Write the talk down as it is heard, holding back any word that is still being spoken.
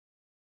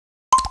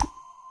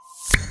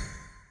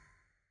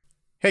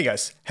Hey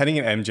guys, heading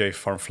in MJ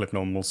from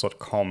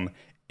FlippedNormals.com.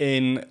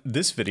 In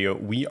this video,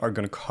 we are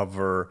going to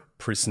cover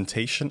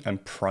presentation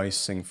and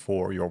pricing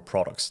for your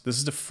products. This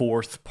is the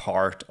fourth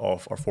part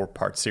of our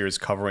four-part series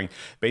covering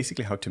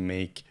basically how to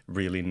make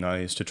really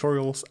nice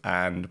tutorials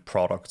and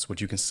products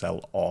which you can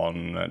sell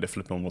on the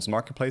FlippedNormals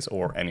marketplace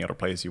or any other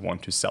place you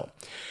want to sell.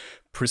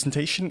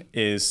 Presentation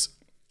is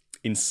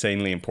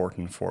insanely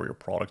important for your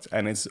product,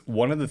 and it's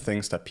one of the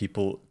things that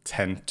people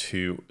tend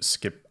to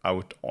skip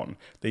out on.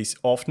 They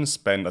often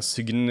spend a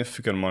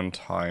significant amount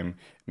of time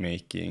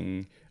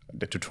making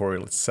the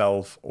tutorial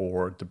itself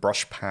or the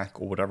brush pack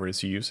or whatever it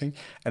is you're using,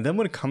 and then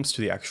when it comes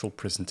to the actual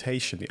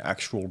presentation, the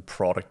actual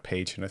product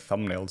page and the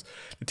thumbnails,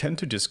 they tend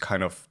to just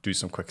kind of do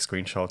some quick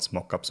screenshots,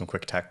 mock up some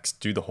quick text,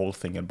 do the whole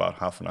thing in about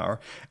half an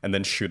hour, and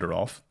then shoot it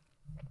off.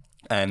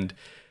 And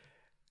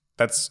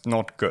that's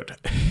not good.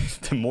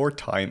 The more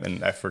time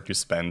and effort you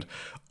spend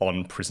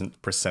on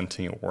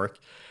presenting your work,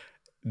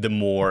 the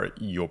more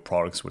your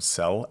products would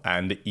sell,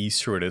 and the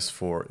easier it is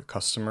for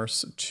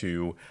customers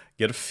to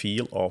get a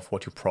feel of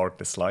what your product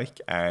is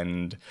like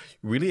and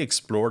really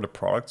explore the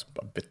product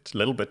a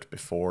little bit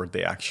before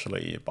they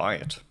actually buy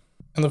it.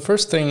 And the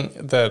first thing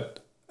that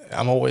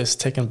I'm always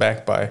taken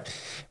back by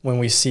when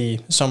we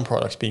see some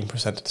products being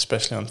presented,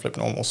 especially on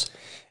FlippedNormals,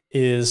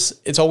 is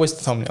it's always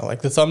the thumbnail.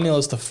 Like, the thumbnail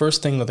is the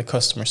first thing that the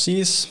customer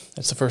sees.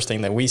 It's the first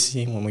thing that we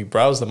see when we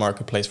browse the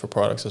marketplace for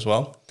products as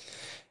well.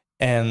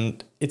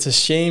 And it's a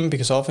shame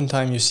because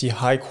oftentimes you see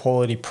high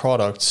quality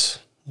products,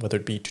 whether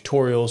it be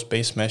tutorials,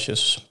 base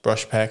meshes,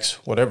 brush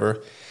packs,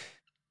 whatever,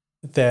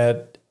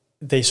 that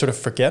they sort of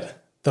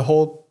forget the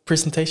whole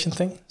presentation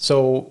thing.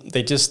 So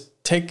they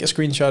just take a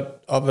screenshot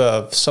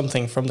of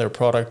something from their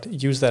product,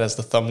 use that as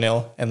the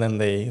thumbnail, and then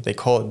they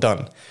call it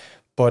done.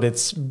 But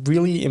it's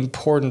really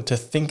important to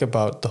think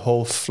about the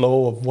whole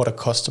flow of what a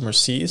customer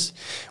sees.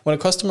 When a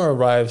customer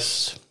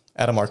arrives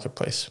at a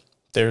marketplace,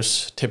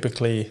 there's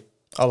typically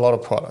a lot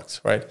of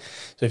products, right?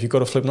 So if you go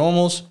to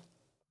FlippedNormals,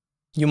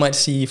 you might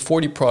see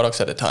 40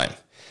 products at a time.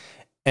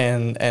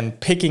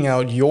 And picking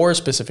out your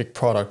specific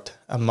product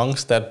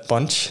amongst that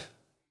bunch,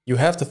 you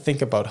have to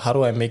think about, how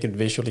do I make it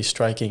visually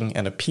striking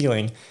and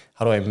appealing?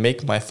 How do I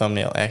make my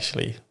thumbnail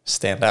actually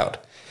stand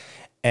out?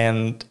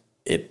 And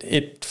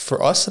it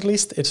for us at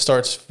least, it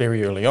starts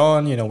very early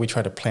on. You know, we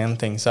try to plan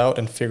things out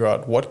and figure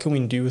out what can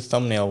we do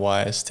thumbnail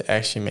wise to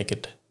actually make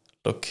it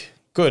look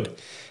good.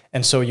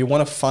 And so you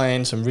want to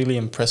find some really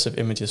impressive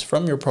images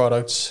from your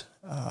products.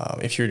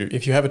 If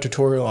you have a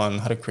tutorial on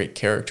how to create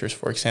characters,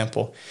 for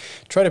example,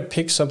 try to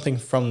pick something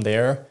from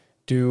there,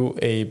 do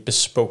a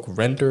bespoke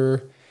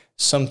render,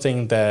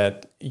 something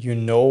that you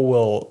know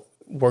will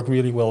work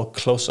really well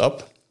close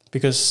up,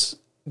 because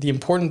the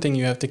important thing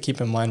you have to keep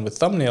in mind with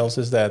thumbnails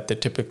is that they're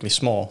typically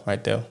small,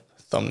 right? They're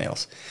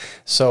thumbnails.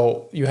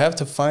 So you have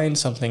to find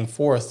something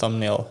for a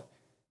thumbnail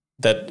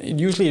that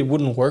usually it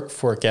wouldn't work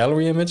for a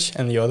gallery image,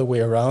 and the other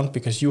way around,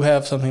 because you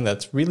have something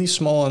that's really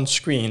small on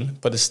screen,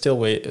 but it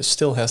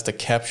still has to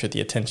capture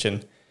the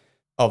attention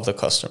of the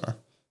customer.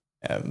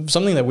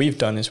 Something that we've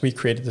done is we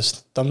created this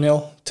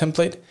thumbnail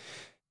template,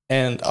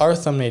 and our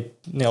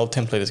thumbnail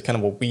template is kind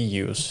of what we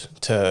use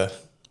to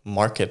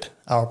market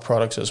our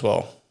products as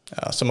well.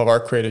 Some of our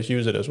creators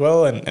use it as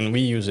well, and we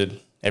use it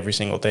every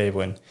single day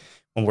when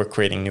we're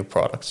creating new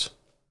products.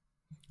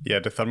 Yeah,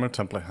 the thumbnail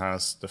template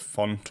has the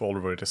font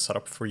already set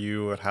up for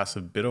you. It has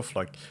a bit of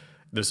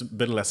there's a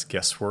bit less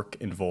guesswork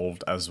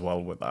involved as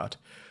well with that.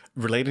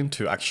 Relating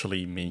to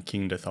actually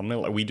making the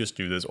thumbnail, we just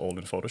do this all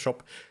in Photoshop.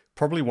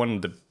 Probably one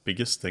of the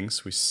biggest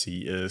things we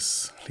see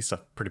is, at least a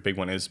pretty big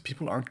one, is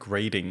people aren't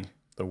grading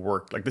the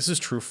work. Like, this is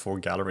true for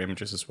gallery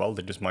images as well.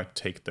 They just might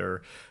take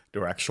their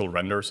actual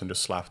renders and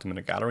just slap them in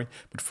a gallery.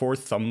 But for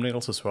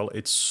thumbnails as well,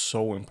 it's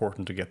so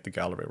important to get the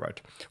gallery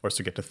right, or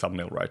to get the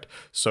thumbnail right.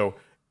 So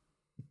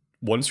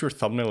once your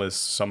thumbnail is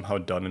somehow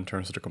done in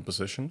terms of the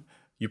composition,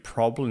 you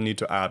probably need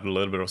to add a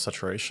little bit of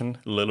saturation,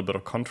 a little bit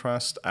of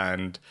contrast,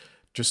 and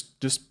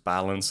just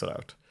balance it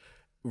out.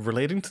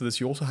 Relating to this,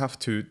 you also have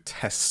to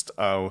test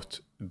out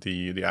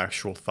the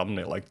actual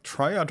thumbnail. Like,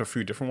 try out a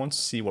few different ones,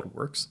 see what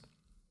works.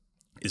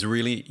 It's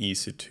really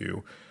easy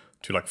to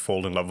like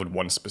fall in love with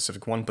one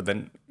specific one, but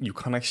then you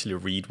can't actually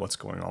read what's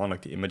going on.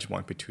 Like, the image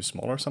might be too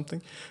small or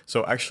something.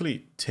 So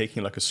actually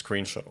taking like a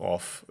screenshot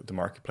of the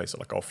marketplace,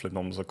 like off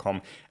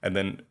FlippedNormals.com, and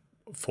then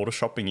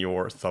photoshopping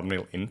your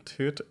thumbnail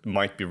into it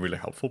might be really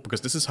helpful,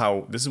 because this is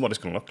what it's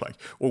going to look like.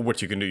 Or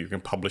what you can do, you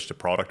can publish the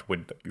product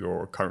with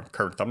your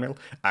current thumbnail,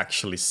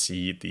 actually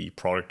see the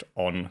product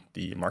on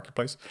the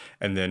marketplace,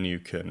 and then you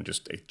can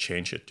just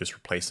change it, just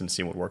replace it and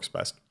see what works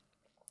best.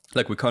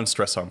 Like, we can't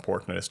stress how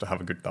important it is to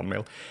have a good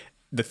thumbnail.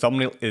 The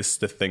thumbnail is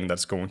the thing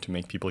that's going to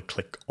make people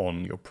click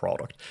on your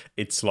product.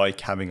 It's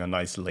like having a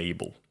nice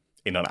label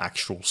in an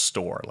actual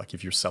store. Like,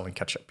 if you're selling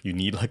ketchup, you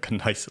need like a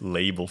nice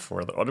label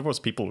for that. Otherwise,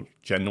 people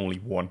genuinely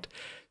won't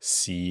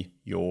see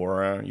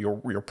your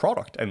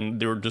product, and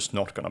they're just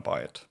not gonna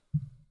buy it.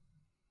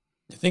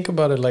 Think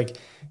about it like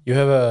you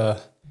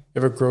have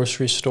You have a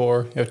grocery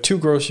store. You have two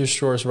grocery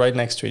stores right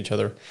next to each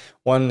other.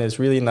 One is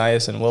really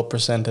nice and well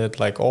presented,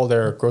 like all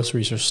their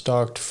groceries are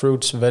stocked,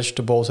 fruits,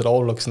 vegetables, it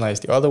all looks nice.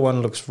 The other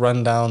one looks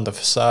run down, the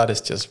facade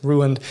is just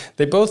ruined.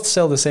 They both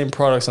sell the same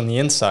products on the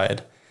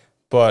inside,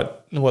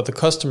 but what the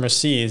customer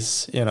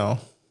sees, you know,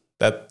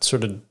 that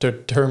sort of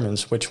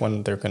determines which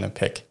one they're going to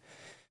pick.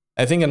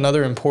 I think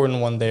another important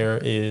one there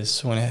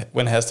is when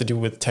it has to do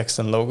with text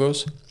and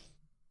logos.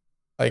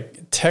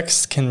 Like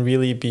text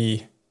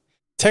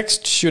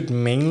should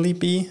mainly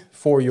be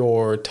for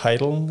your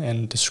title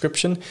and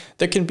description.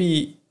 There can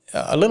be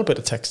a little bit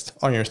of text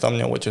on your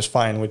thumbnail, which is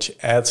fine, which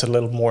adds a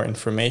little more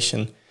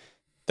information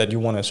that you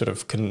want to sort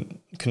of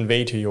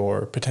convey to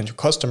your potential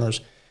customers,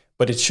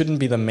 but it shouldn't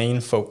be the main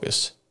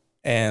focus.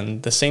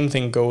 And the same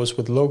thing goes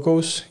with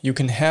logos. You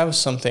can have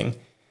something,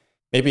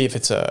 maybe if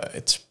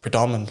it's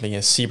predominantly a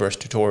ZBrush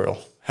tutorial,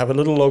 have a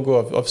little logo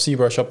of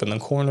ZBrush up in the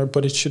corner,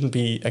 but it shouldn't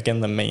be, again,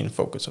 the main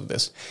focus of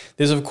this.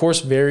 This, of course,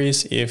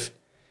 varies if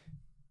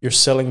you're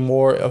selling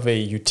more of a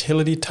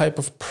utility type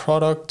of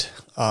product,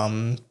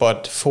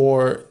 but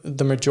for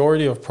the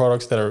majority of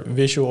products that are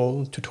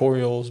visual,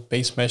 tutorials,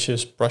 base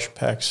meshes, brush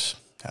packs,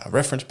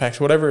 reference packs,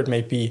 whatever it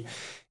may be,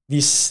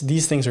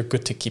 these things are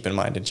good to keep in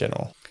mind in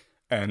general.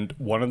 And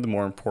one of the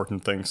more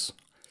important things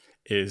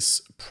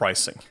is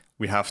pricing.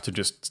 We have to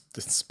just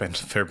spend a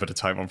fair bit of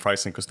time on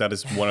pricing because that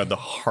is one of the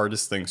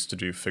hardest things to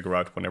do, figure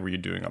out whenever you're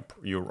doing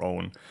your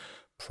own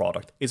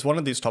product. It's one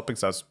of these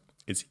topics that's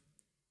it's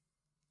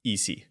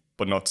easy,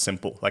 but not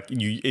simple. Like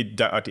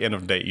at the end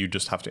of the day, you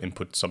just have to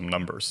input some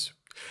numbers.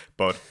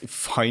 But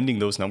finding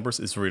those numbers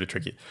is really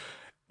tricky.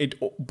 It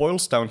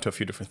boils down to a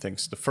few different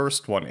things. The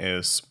first one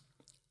is,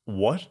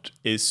 what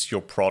is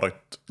your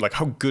product, like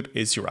how good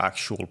is your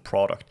actual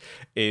product?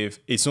 If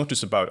it's not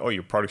just about, oh,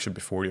 your product should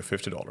be $40 or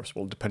 $50,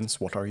 well, it depends,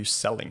 what are you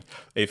selling?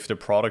 If the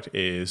product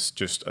is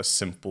just a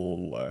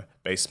simple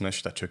base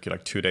mesh that took you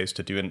like 2 days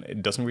to do and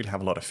it doesn't really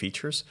have a lot of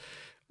features,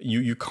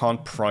 you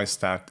can't price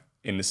that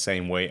in the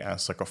same way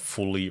as like a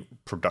fully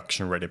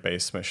production ready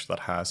base mesh that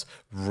has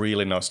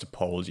really nice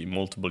topology,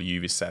 multiple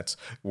UV sets,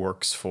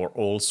 works for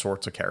all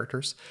sorts of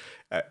characters.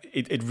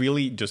 It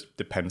really just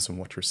depends on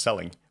what you're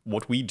selling.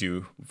 What we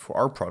do for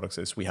our products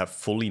is we have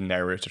fully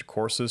narrated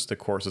courses. The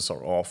courses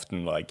are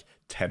often like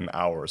 10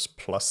 hours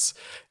plus.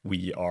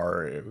 We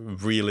are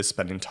really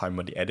spending time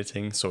on the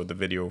editing, so the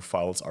video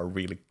files are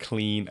really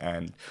clean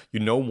and you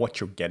know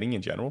what you're getting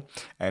in general.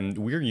 And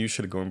we're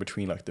usually going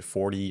between like the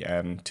 $40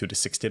 and to the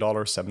 $60,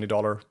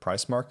 $70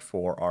 price mark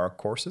for our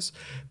courses,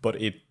 but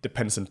it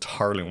depends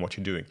entirely on what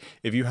you're doing.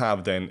 If you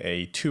have then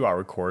a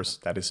 2-hour course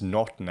that is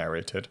not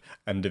narrated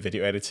and the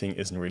video editing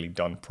isn't really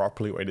done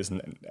properly or it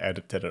isn't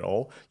edited at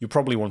all, you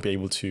probably won't be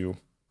able to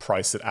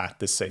price it at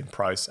the same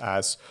price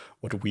as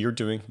what we're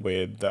doing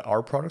with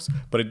our products,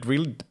 but it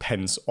really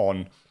depends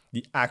on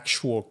the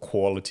actual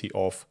quality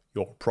of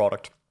your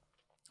product.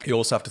 You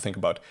also have to think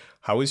about,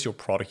 how is your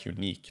product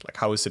unique? Like,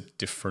 how is it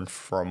different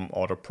from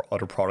other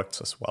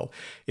products as well?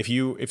 If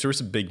there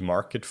is a big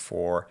market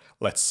for,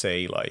 let's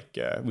say, like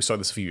we saw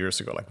this a few years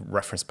ago, like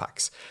reference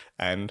packs,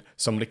 and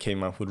somebody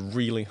came out with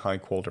really high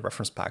quality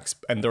reference packs,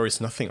 and there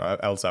is nothing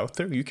else out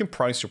there, you can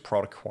price your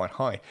product quite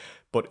high.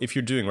 But if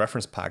you're doing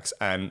reference packs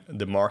and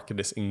the market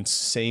is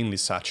insanely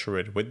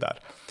saturated with that,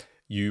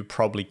 you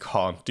probably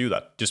can't do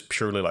that, just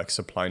purely like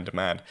supply and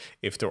demand.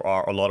 If there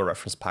are a lot of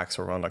reference packs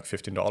around like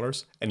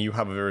 $15 and you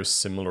have a very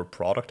similar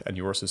product and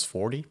yours is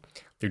 $40,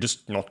 they're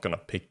just not gonna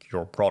pick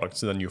your product.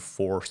 So then you're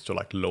forced to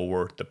like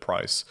lower the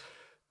price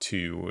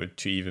to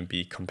even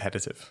be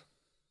competitive.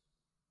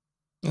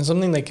 And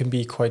something that can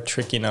be quite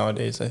tricky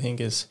nowadays, I think,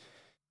 is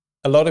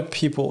a lot of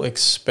people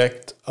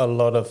expect a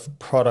lot of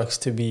products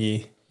to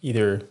be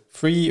either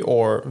free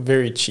or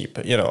very cheap.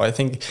 You know, I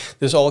think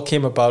this all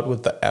came about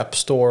with the App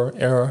Store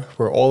era,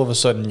 where all of a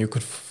sudden you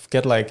could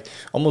get like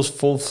almost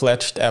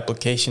full-fledged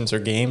applications or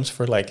games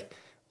for like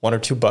 $1 or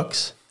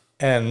 $2,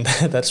 and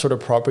that sort of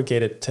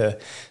propagated to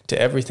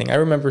everything. I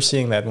remember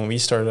seeing that when we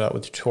started out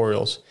with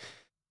tutorials.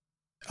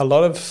 A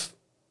lot of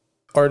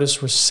artists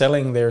were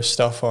selling their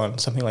stuff on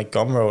something like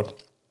Gumroad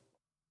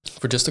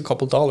for just a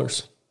couple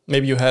dollars.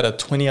 Maybe you had a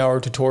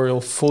 20-hour tutorial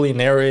fully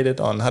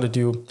narrated on how to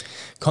do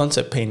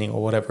concept painting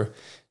or whatever,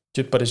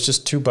 but it's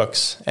just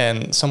 $2,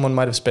 and someone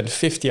might have spent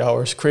 50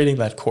 hours creating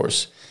that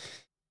course.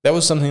 That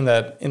was something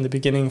that in the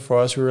beginning for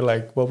us, we were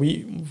like, well,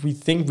 we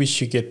think we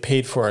should get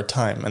paid for our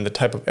time and the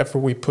type of effort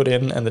we put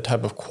in and the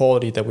type of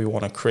quality that we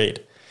want to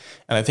create.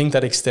 And I think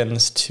that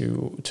extends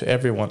to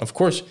everyone. Of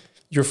course,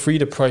 you're free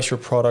to price your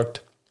product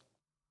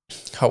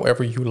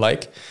however you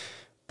like,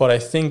 but I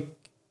think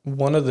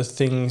one of the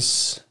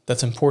things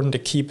that's important to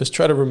keep is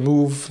try to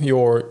remove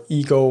your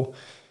ego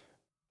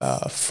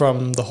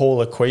from the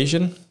whole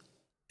equation,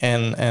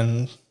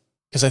 and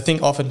because I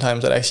think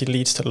oftentimes that actually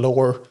leads to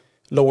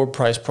lower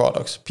price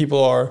products.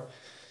 People are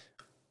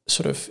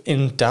sort of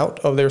in doubt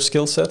of their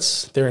skill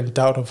sets. They're in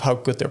doubt of how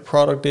good their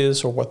product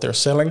is or what they're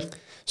selling.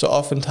 So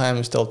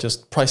oftentimes they'll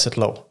just price it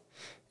low.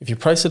 If you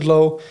price it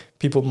low,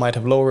 people might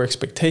have lower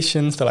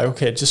expectations. They're like,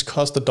 okay, it just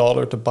cost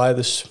 $1 to buy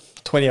this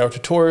 20-hour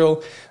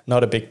tutorial,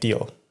 not a big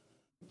deal.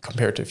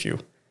 compared to if you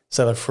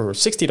sell it for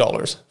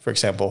 $60, for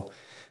example.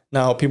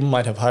 Now, people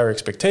might have higher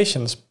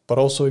expectations, but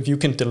also if you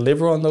can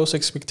deliver on those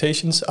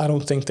expectations, I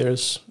don't think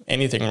there's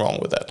anything wrong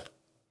with that.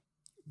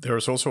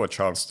 There's also a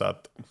chance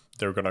that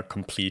they're going to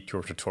complete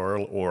your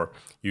tutorial or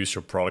use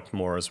your product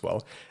more as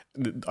well.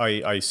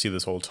 I see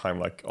this all the time,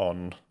 like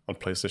on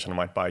PlayStation, I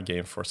might buy a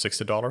game for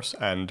 $60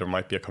 and there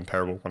might be a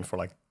comparable one for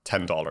like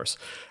 $10.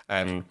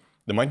 And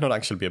there might not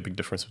actually be a big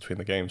difference between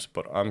the games,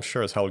 but I'm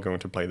sure as hell going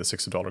to play the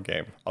 $60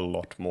 game a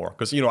lot more.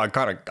 Because, I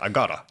gotta,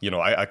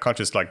 I can't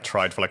just like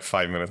try it for like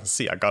 5 minutes and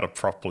see. I gotta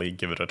properly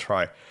give it a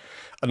try.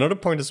 Another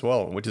point as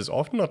well, which is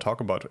often not talked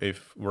about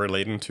if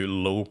relating to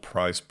low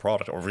price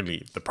product or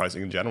really the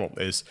pricing in general,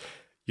 is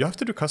you have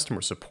to do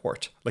customer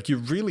support. Like you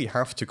really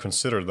have to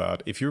consider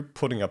that if you're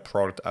putting a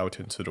product out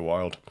into the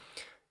wild,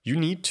 you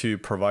need to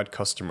provide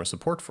customer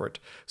support for it.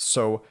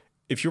 So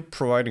if you're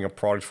providing a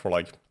product for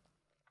like,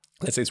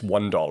 let's say it's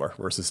 $1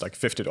 versus like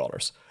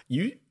 $50,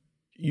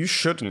 you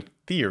should in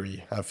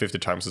theory have 50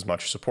 times as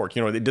much support.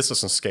 This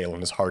doesn't scale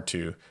and it's hard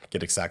to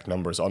get exact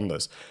numbers on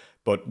this.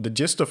 But the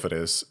gist of it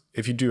is,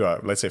 if you do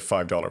let's say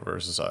 $5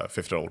 versus a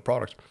 $50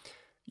 product,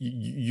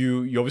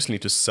 you obviously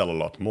need to sell a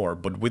lot more.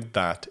 But with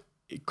that,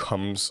 it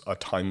comes a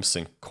time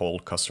sink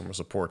called customer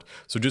support.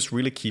 So just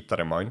really keep that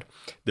in mind.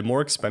 The more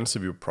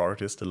expensive your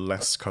product is, the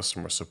less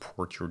customer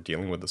support you're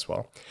dealing with as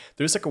well.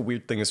 There's like a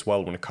weird thing as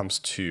well when it comes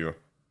to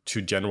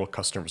general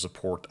customer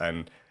support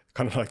and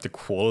kind of like the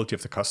quality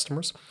of the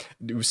customers.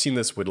 We've seen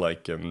this with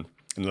like in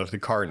the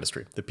car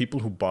industry. The people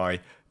who buy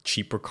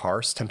cheaper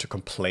cars tend to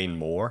complain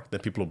more than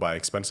people who buy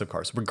expensive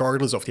cars,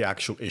 regardless of the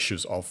actual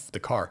issues of the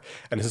car.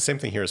 And it's the same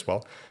thing here as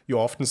well. You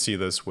often see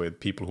this with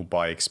people who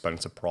buy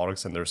expensive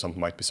products and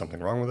might be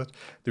something wrong with it.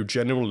 They're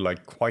generally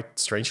like quite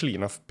strangely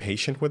enough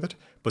patient with it.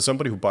 But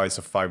somebody who buys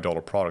a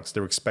 $5 product,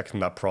 they're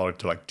expecting that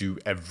product to like do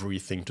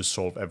everything to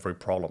solve every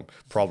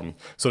problem.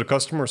 So the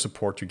customer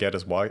support you get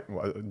is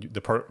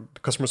the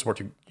customer support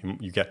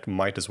you get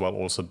might as well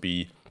also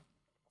be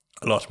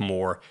a lot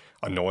more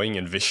annoying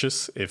and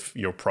vicious if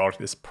your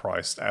product is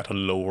priced at a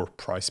lower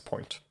price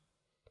point.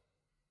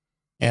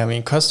 Yeah, I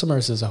mean,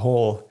 customers is a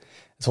whole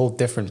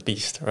different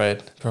beast,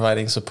 right?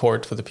 Providing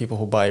support for the people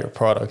who buy your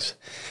products.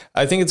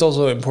 I think it's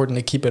also important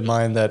to keep in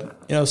mind that,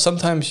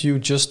 sometimes you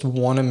just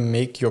want to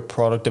make your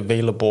product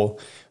available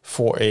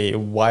for a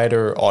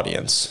wider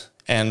audience,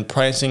 and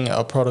pricing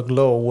a product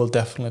low will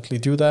definitely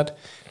do that.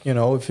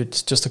 If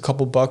it's just a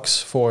couple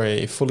bucks for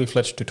a fully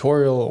fledged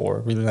tutorial or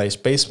a really nice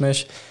base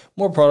mesh,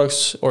 more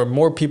products or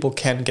more people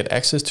can get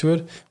access to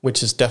it,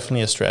 which is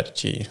definitely a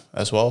strategy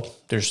as well.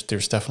 There's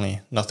definitely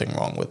nothing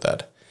wrong with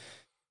that.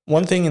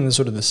 One thing in the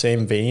sort of the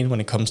same vein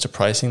when it comes to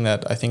pricing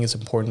that I think is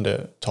important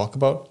to talk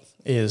about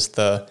is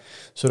the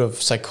sort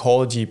of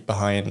psychology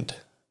behind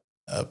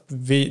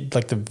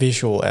like the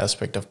visual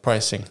aspect of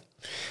pricing.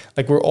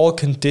 Like we're all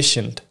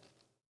conditioned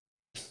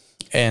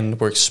and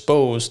we're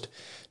exposed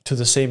to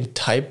the same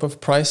type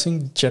of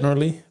pricing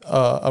generally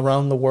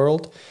around the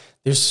world.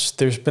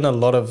 There's been a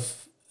lot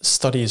of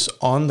studies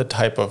on the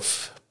type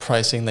of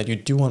pricing that you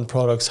do on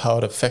products, how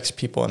it affects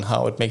people and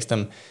how it makes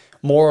them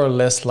more or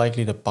less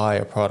likely to buy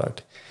a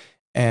product.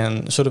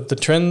 And sort of the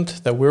trend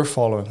that we're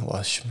following, well,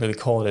 I shouldn't really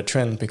call it a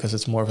trend because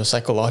it's more of a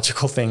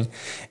psychological thing,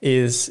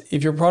 is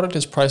if your product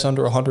is priced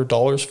under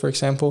 $100, for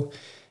example,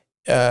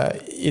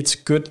 it's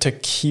good to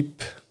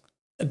keep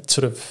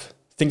sort of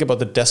think about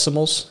the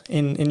decimals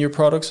in your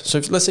products. So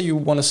let's say you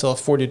want to sell a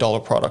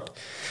 $40 product.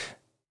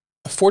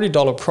 A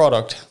 $40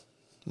 product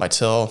might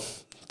sell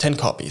 10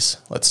 copies,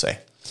 let's say.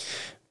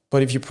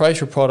 But if you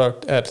price your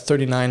product at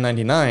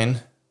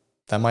 $39.99,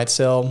 that might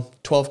sell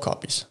 12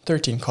 copies,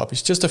 13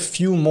 copies, just a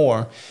few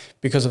more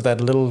because of that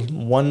little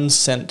 1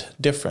 cent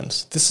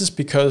difference. This is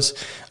because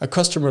a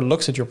customer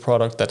looks at your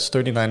product that's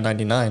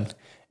 $39.99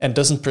 and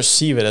doesn't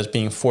perceive it as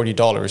being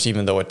 $40,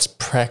 even though it's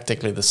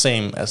practically the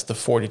same as the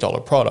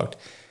 $40 product.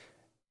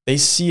 They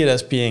see it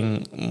as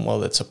being,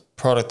 well, it's a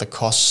product that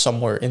costs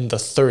somewhere in the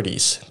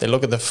 30s. They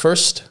look at the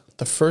first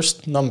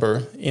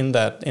number in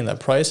that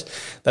price.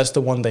 That's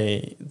the one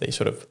they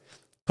sort of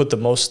put the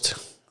most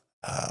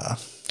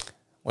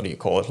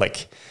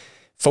like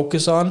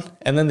focus on,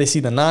 and then they see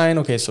the 9.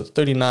 Okay, so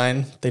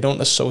 39. They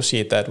don't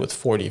associate that with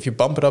 40. If you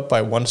bump it up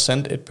by 1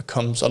 cent, it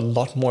becomes a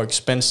lot more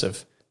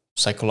expensive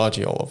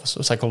psychologically all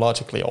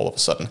of a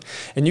sudden.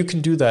 And you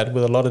can do that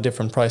with a lot of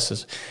different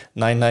prices.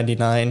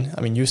 $9.99.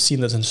 I mean, you've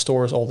seen this in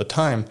stores all the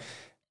time.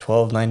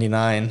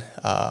 $12.99,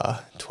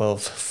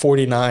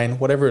 $12.49,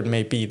 whatever it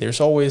may be. There's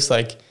always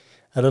like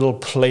a little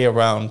play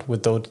around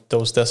with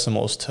those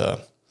decimals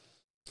to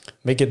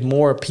make it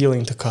more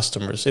appealing to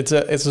customers. It's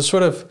a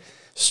sort of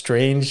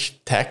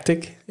strange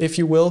tactic, if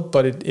you will,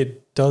 but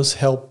it does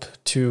help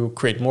to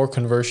create more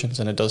conversions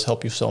and it does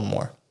help you sell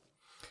more.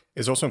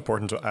 It's also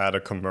important to add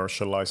a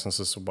commercial license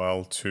as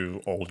well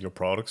to all your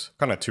products.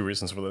 Kind of two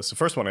reasons for this. The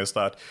first one is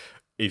that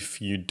if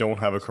you don't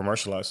have a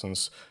commercial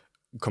license,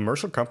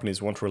 commercial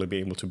companies won't really be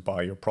able to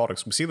buy your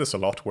products. We see this a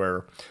lot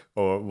when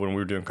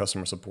we're doing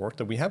customer support,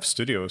 that we have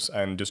studios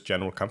and just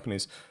general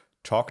companies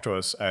talk to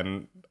us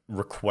and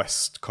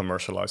request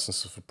commercial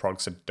licenses for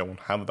products that don't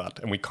have that.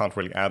 And we can't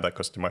really add that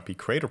because they might be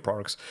creator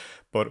products.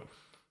 But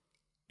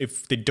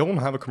if they don't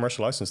have a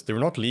commercial license, they're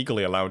not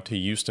legally allowed to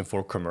use them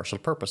for commercial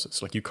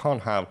purposes. Like you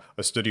can't have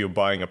a studio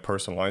buying a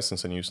personal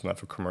license and using that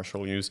for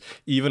commercial use,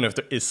 even if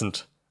there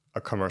isn't a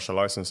commercial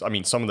license. I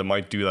mean, some of them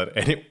might do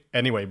that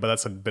anyway, but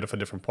that's a bit of a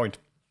different point.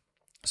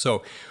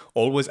 So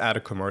always add a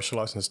commercial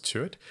license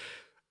to it.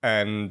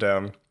 And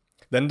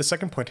then the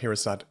second point here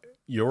is that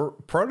your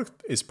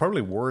product is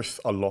probably worth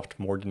a lot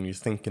more than you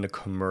think in a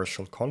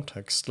commercial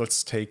context.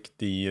 Let's take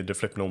the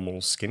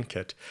FlippedNormals skin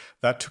kit.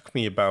 That took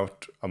me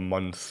about a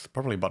month,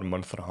 probably about a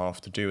month and a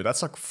half to do.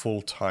 That's like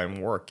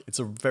full-time work. It's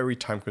a very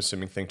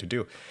time-consuming thing to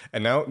do.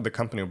 And now the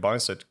company who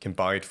buys it can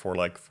buy it for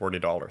like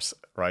 $40,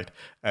 right?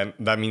 And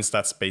that means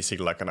that's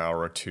basically like an hour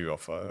or two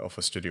of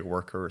a studio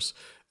worker's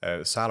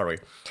salary.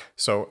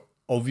 So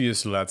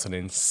obviously that's an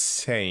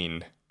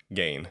insane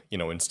gain. You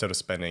know, instead of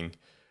spending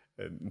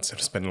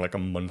like a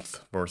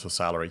month worth of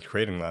salary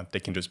creating that, they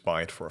can just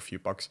buy it for a few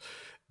bucks.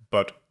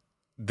 But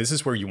this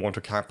is where you want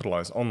to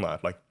capitalize on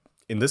that. Like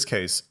in this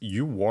case,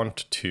 you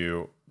want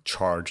to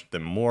charge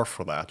them more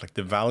for that. Like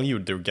the value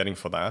they're getting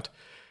for that,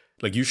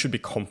 like you should be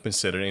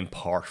compensated in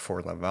part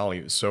for that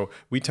value. So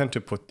we tend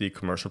to put the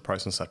commercial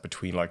prices at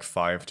between like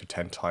 5 to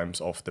 10 times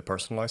of the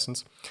personal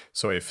license.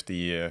 So if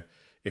the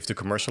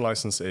commercial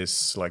license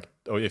is like,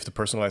 or if the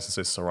personal license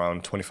is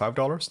around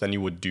 $25, then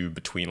you would do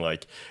between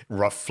like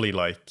roughly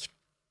like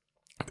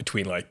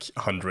between like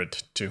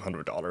 $100 to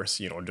 $200,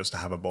 you know, just to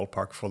have a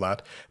ballpark for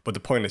that. But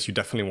the point is you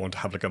definitely want to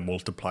have like a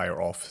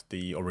multiplier of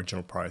the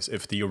original price.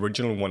 If the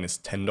original one is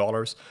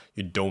 $10,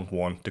 you don't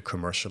want the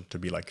commercial to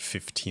be like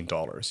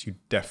 $15. You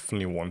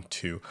definitely want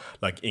to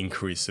like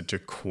increase it to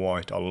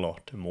quite a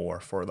lot more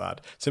for that.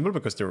 Simply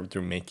because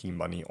they're making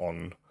money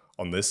on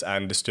this,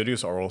 and the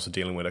studios are also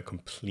dealing with a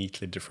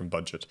completely different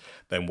budget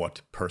than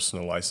what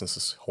personal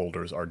licenses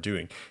holders are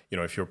doing. You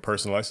know, if you're a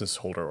personal license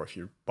holder or if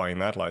you're buying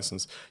that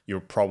license,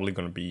 you're probably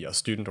going to be a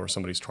student or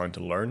somebody who's trying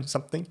to learn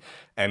something,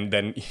 and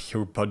then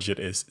your budget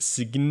is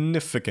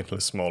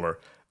significantly smaller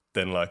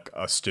than like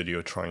a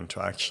studio trying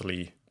to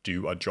actually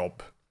do a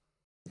job.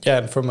 Yeah,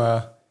 and from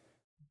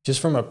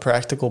a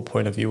practical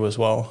point of view as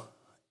well,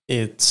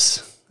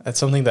 it's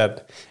something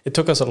that it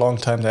took us a long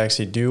time to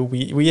actually do.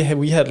 We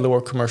had lower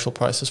commercial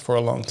prices for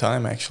a long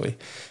time actually,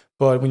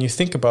 but when you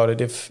think about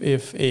it,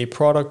 if a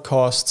product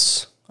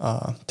costs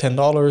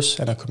 $10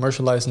 and a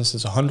commercial license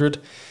is $100,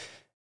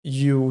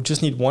 you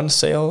just need one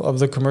sale of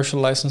the commercial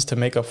license to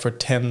make up for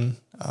 10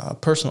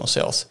 personal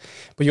sales.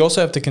 But you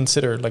also have to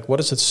consider like what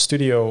is a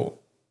studio,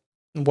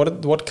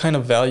 what kind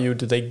of value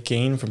do they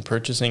gain from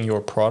purchasing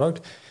your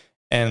product,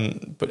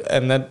 and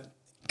that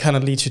kind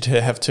of leads you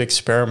to have to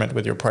experiment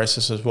with your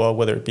prices as well,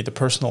 whether it be the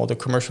personal or the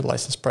commercial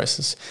license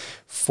prices.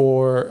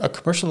 For a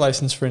commercial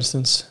license, for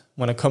instance,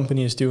 when a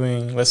company is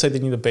doing, let's say they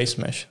need a base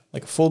mesh,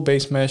 like a full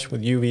base mesh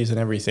with UVs and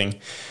everything.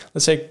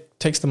 Let's say it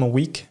takes them a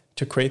week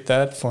to create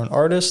that for an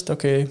artist.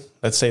 Okay,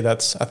 let's say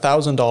that's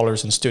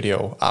 $1,000 in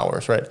studio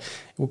hours, right? It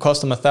will cost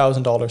them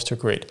 $1,000 to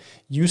create.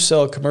 You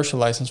sell a commercial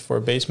license for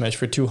a base mesh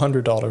for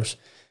 $200.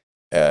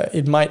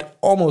 It might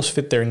almost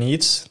fit their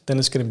needs. Then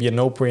it's going to be a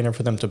no-brainer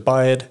for them to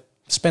buy it,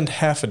 spend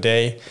half a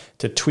day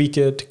to tweak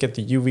it, get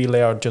the UV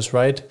layout just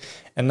right,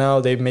 and now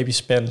they've maybe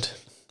spent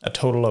a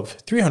total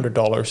of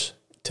 $300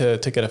 to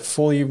get a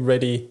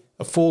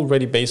full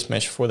ready base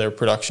mesh for their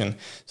production.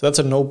 So that's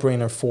a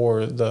no-brainer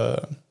for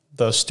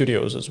the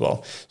studios as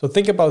well. So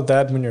think about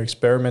that when you're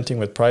experimenting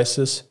with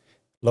prices,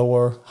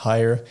 lower,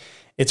 higher.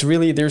 It's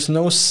really, there's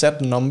no set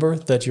number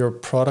that your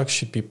product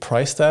should be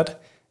priced at.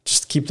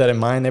 Just keep that in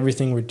mind.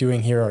 Everything we're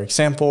doing here are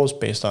examples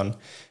based on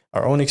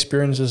our own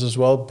experiences as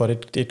well,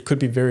 but it could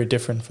be very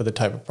different for the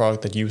type of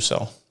product that you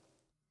sell.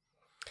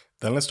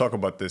 Then let's talk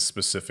about this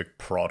specific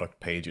product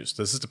pages.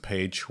 This is the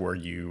page where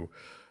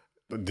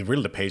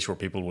the page where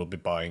people will be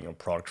buying a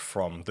product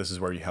from. This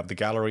is where you have the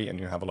gallery and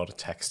you have a lot of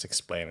text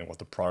explaining what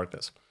the product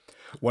is.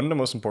 One of the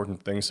most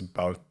important things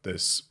about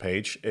this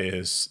page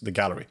is the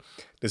gallery.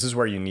 This is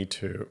where you need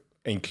to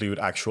include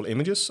actual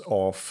images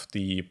of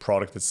the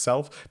product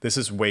itself. This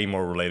is way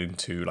more related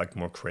to like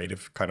more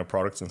creative kind of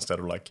products instead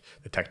of like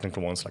the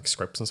technical ones like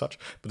scripts and such.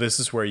 But this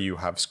is where you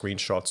have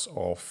screenshots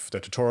of the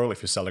tutorial.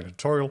 If you're selling a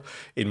tutorial,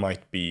 it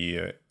might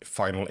be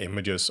final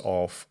images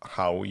of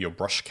how your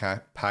brush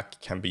pack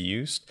can be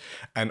used.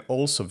 And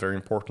also very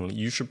importantly,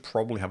 you should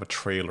probably have a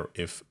trailer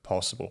if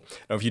possible.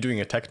 Now, if you're doing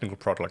a technical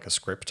product like a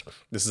script,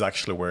 this is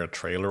actually where a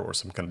trailer or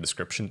some kind of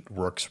description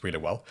works really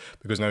well,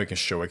 because now you can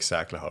show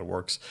exactly how it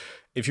works.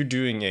 If you're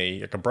doing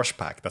a brush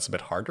pack, that's a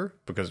bit harder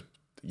because,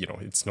 you know,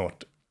 it's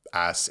not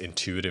as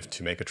intuitive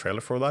to make a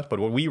trailer for that. But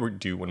what we would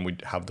do when we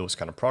have those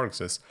kind of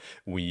products is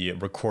we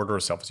record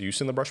ourselves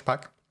using the brush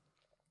pack.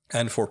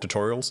 And for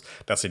tutorials,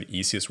 that's the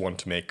easiest one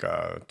to make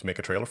a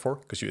trailer for,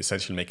 because you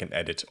essentially make an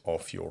edit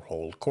of your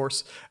whole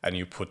course and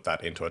you put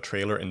that into a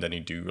trailer, and then you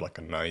do like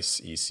a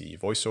nice, easy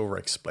voiceover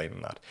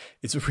explaining that.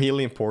 It's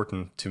really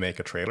important to make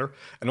a trailer,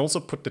 and also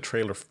put the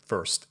trailer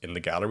first in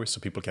the gallery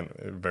so people can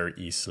very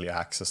easily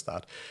access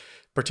that.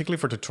 Particularly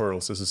for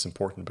tutorials, this is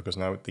important because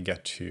now they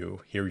get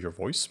to hear your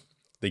voice.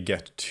 They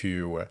get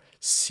to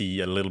see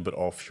a little bit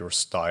of your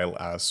style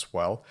as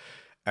well.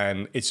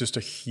 And it's just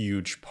a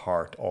huge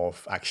part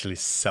of actually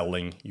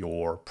selling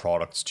your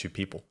products to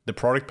people. The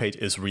product page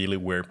is really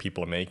where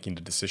people are making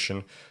the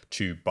decision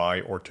to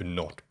buy or to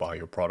not buy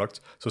your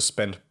product. So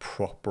spend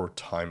proper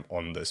time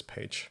on this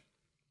page.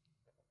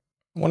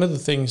 One of the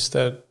things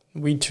that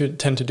we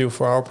tend to do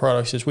for our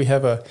products is we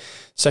have a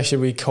section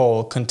we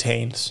call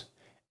contains.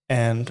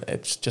 And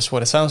it's just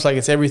what it sounds like.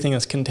 It's everything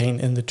that's contained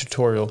in the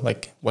tutorial,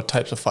 like what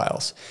types of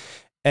files.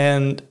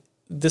 And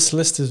this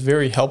list is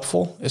very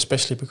helpful,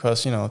 especially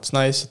because, it's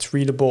nice, it's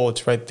readable,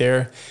 it's right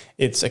there.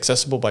 It's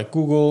accessible by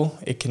Google.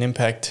 It can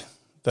impact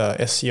the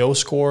SEO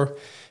score,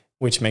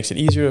 which makes it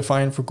easier to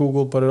find for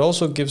Google, but it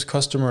also gives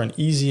customer an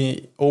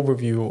easy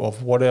overview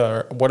of what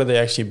are they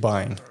actually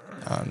buying.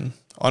 On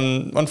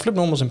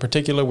FlippedNormals in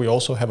particular, we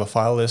also have a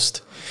file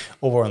list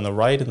over on the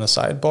right in the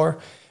sidebar,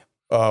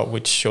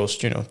 which shows,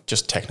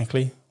 just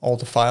technically all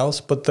the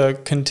files. But the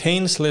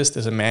contains list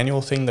is a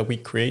manual thing that we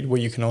create where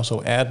you can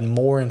also add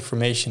more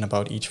information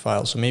about each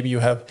file. So maybe you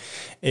have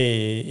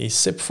a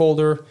zip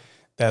folder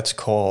that's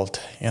called,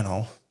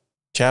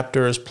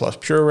 chapters plus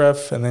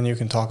pureref, and then you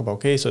can talk about,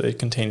 okay, so it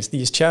contains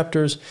these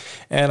chapters,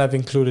 and I've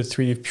included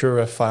 3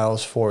 pureref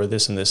files for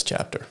this and this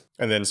chapter.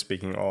 And then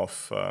speaking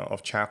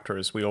of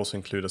chapters, we also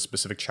include a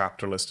specific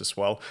chapter list as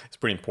well. It's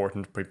pretty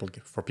important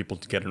for people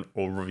to get an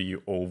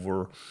overview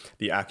over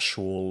the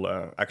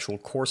actual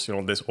course.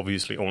 This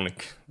obviously only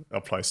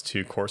applies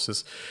to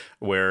courses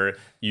where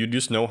you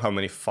just know how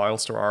many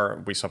files there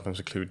are. We sometimes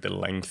include the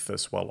length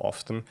as well.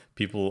 Often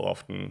people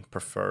often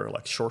prefer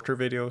like shorter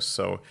videos.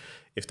 So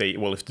if they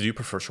do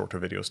prefer shorter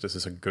videos, this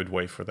is a good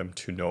way for them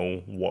to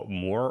know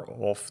more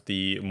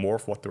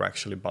of what they're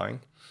actually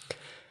buying.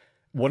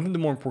 One of the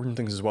more important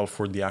things as well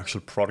for the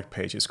actual product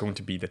page is going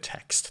to be the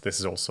text. This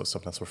is also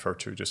sometimes referred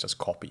to just as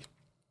copy.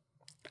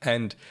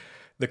 And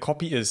the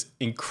copy is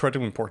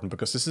incredibly important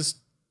because this is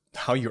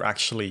how you're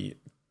actually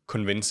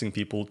convincing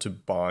people to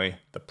buy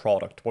the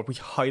product. What we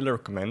highly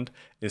recommend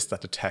is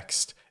that the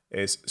text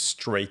is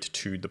straight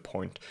to the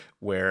point,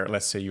 where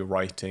let's say you're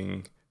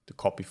writing the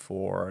copy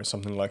for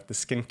something like the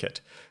skin kit,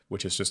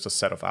 which is just a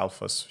set of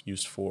alphas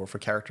used for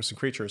characters and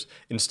creatures.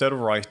 Instead of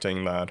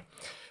writing that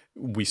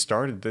we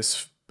started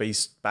this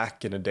based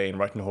back in a day and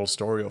writing the whole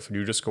story of it,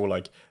 you just go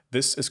like,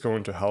 this is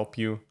going to help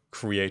you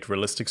create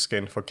realistic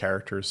skin for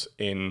characters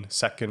in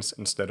seconds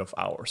instead of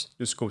hours.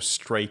 Just go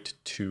straight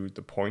to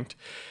the point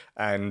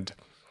and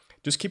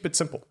just keep it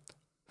simple.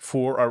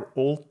 For our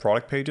old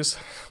product pages,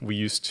 we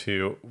used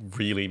to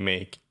really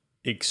make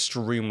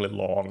extremely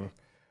long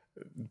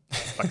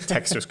like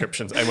text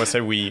descriptions. And when I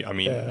say we, I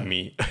mean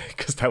me,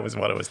 because that was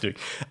what I was doing.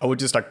 I would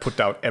just like put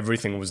down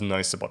everything was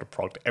nice about the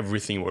product,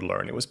 everything you would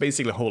learn. It was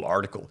basically a whole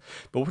article.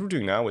 But what we're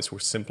doing now is we're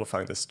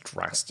simplifying this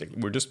drastically.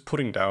 We're just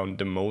putting down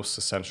the most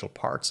essential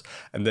parts,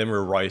 and then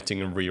we're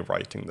writing and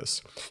rewriting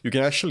this. You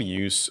can actually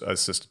use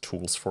assisted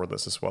tools for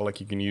this as well.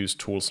 Like you can use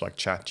tools like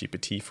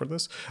ChatGPT for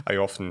this. I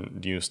often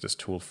use this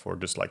tool for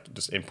just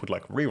input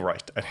like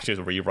rewrite, and it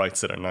just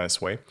rewrites it in a nice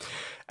way.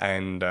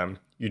 And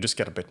you just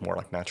get a bit more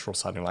like natural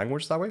sounding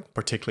language that way,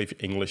 particularly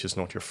if English is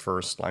not your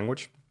first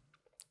language.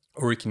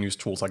 Or you can use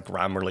tools like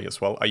Grammarly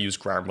as well. I use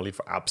Grammarly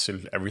for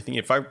absolutely everything.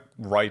 If I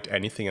write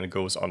anything and it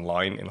goes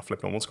online in a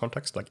FlippedNormals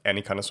context, like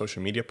any kind of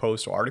social media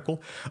post or article,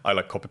 I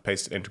like copy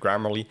paste it into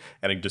Grammarly,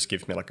 and it just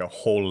gives me like a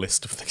whole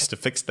list of things to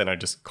fix. Then I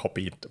just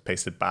copy it,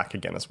 paste it back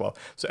again as well.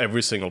 So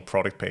every single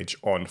product page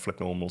on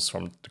FlippedNormals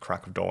from the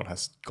crack of dawn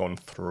has gone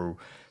through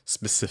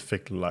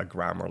specific like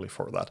Grammarly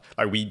for that.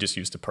 Like we just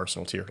use the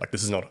personal tier. Like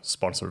this is not a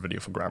sponsored video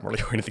for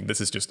Grammarly or anything.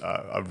 This is just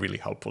a really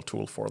helpful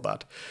tool for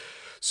that.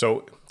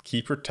 So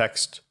keep your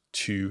text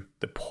to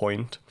the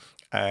point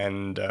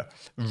and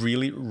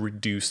really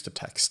reduce the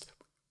text.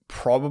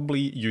 Probably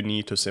you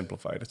need to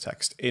simplify the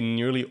text. In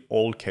nearly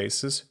all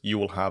cases, you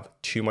will have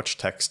too much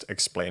text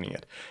explaining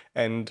it.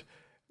 And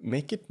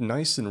make it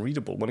nice and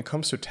readable. When it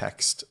comes to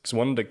text, it's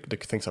one of the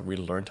things I've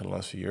really learned in the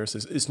last few years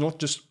is not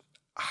just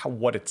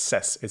what it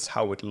says, it's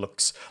how it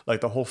looks,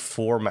 like the whole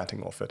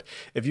formatting of it.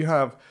 If you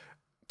have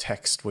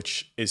text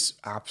which is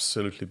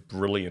absolutely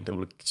brilliant, it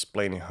will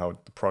explain how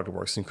the product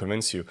works and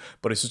convince you,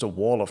 but it's just a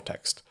wall of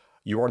text,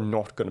 you are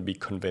not going to be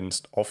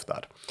convinced of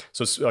that.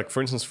 So it's like, for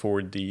instance,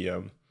 for the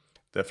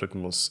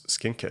FlippedNormals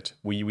skin kit,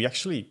 we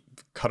actually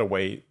cut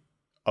away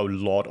a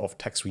lot of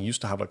text. We used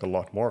to have like a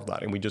lot more of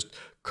that, and we just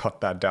cut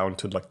that down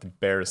to like the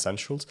bare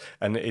essentials,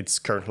 and it's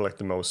currently like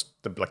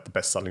the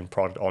best selling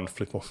product on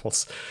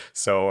FlippedNormals.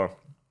 So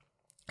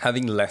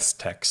having less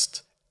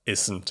text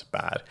isn't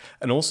bad.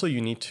 And also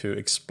you need to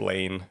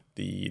explain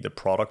the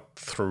product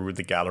through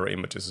the gallery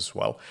images as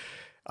well.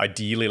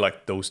 Ideally,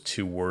 like those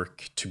two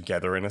work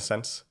together in a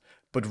sense.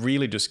 But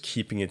really just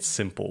keeping it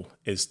simple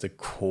is the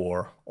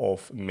core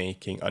of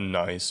making a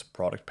nice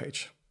product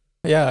page.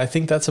 Yeah, I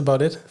think that's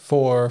about it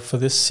for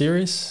this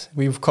series.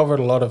 We've covered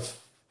a lot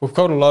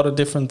of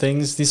different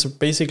things. These are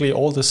basically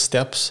all the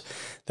steps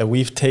that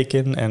we've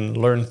taken and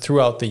learned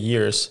throughout the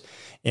years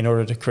in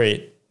order to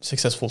create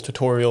successful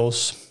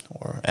tutorials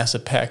or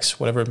asset packs,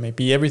 whatever it may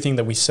be, everything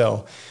that we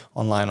sell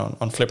online on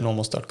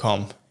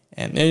FlippedNormals.com.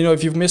 And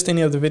if you've missed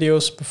any of the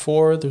videos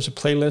before, there's a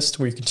playlist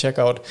where you can check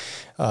out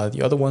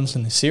the other ones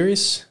in the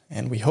series.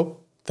 And we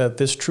hope that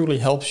this truly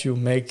helps you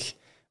make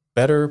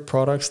better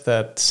products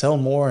that sell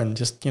more and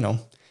just,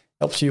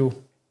 helps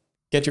you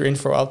get your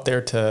info out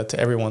there to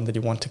everyone that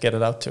you want to get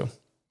it out to.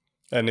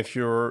 And if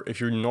you're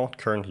not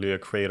currently a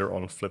creator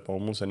on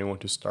FlippedNormals and you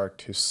want to start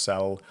to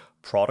sell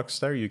products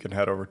there, you can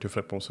head over to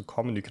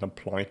FlippedNormals.com and you can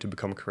apply to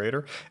become a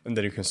creator, and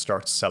then you can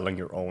start selling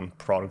your own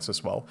products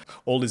as well.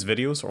 All these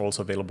videos are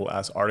also available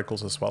as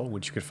articles as well,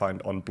 which you can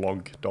find on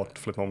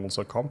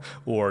blog.flippednormals.com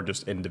or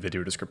just in the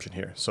video description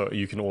here. So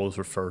you can always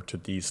refer to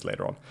these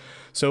later on.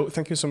 So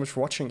thank you so much for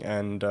watching,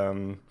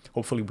 and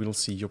hopefully we'll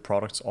see your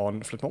products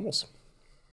on FlippedNormals.